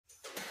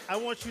I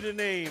want you to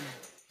name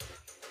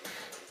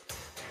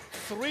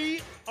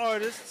 3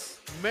 artists,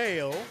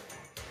 male,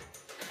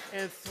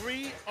 and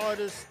 3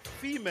 artists,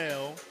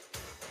 female,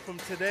 from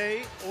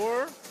today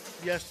or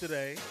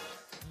yesterday,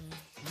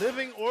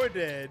 living or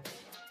dead,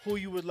 who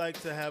you would like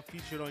to have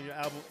featured on your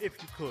album if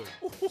you could.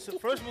 So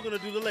first we're going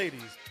to do the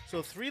ladies.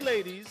 So 3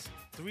 ladies,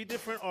 3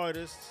 different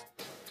artists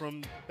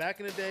from back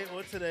in the day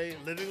or today,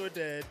 living or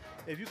dead.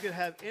 If you could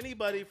have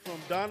anybody from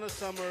Donna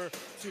Summer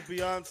to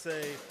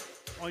Beyonce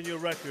on your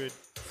record,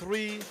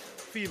 3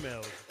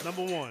 females.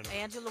 Number 1.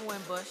 Angela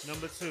Winbush.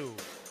 Number 2.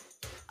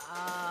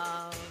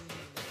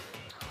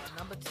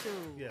 Number 2.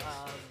 Yes.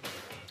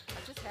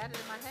 I just had it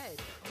in my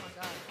head. Oh, my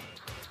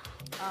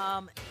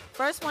God.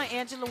 First one,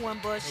 Angela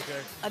Winbush.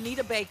 Okay.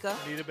 Anita Baker.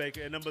 Anita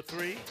Baker. And number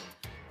 3?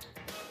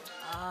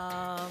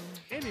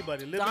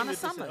 Anybody. Living Donna or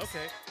deceased. Summers.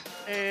 Okay.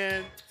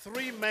 And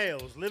 3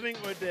 males, living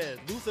or dead.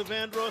 Luther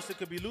Vandross. It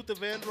could be Luther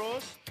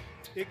Vandross.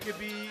 It could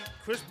be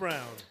Chris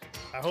Brown.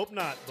 I hope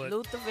not, but...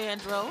 Luther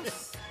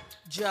Vandross.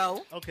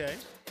 Joe. Okay.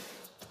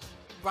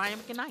 Brian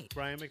McKnight.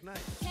 Brian McKnight.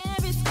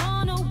 Keri's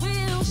on a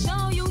wheel,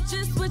 show you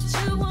just what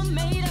you were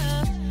made